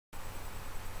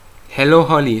Hello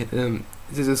Holly,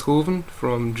 this is Ruven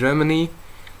from Germany.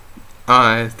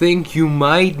 I think you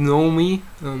might know me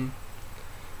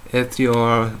as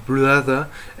your brother,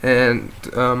 and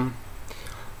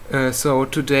so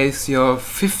today's your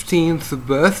 15th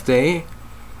birthday,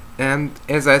 and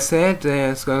as I said,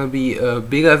 there's gonna be a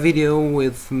bigger video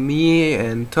with me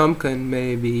and Tomka and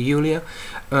maybe Julia,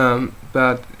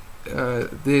 but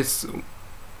this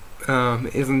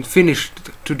isn't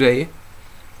finished today.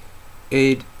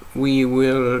 We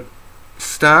will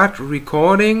start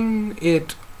recording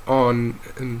it on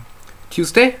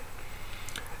Tuesday,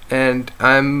 and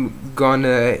I'm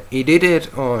gonna edit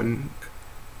it on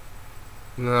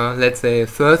let's say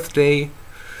Thursday,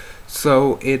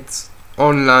 so it's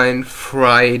online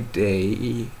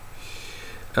Friday.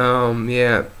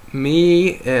 Yeah,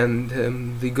 me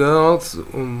and the girls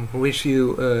wish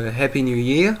you a happy new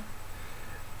year,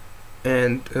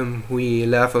 and we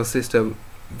love our sister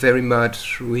very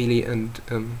much, really, and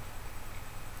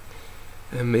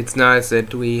it's nice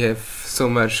that we have so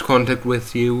much contact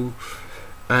with you,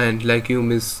 and like you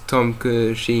miss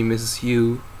Tomke, she misses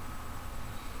you,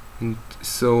 and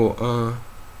so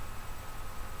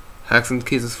hugs and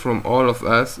kisses from all of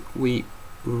us. We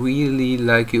really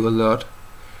like you a lot,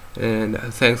 and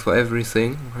thanks for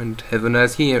everything, and have a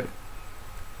nice year.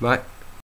 Bye.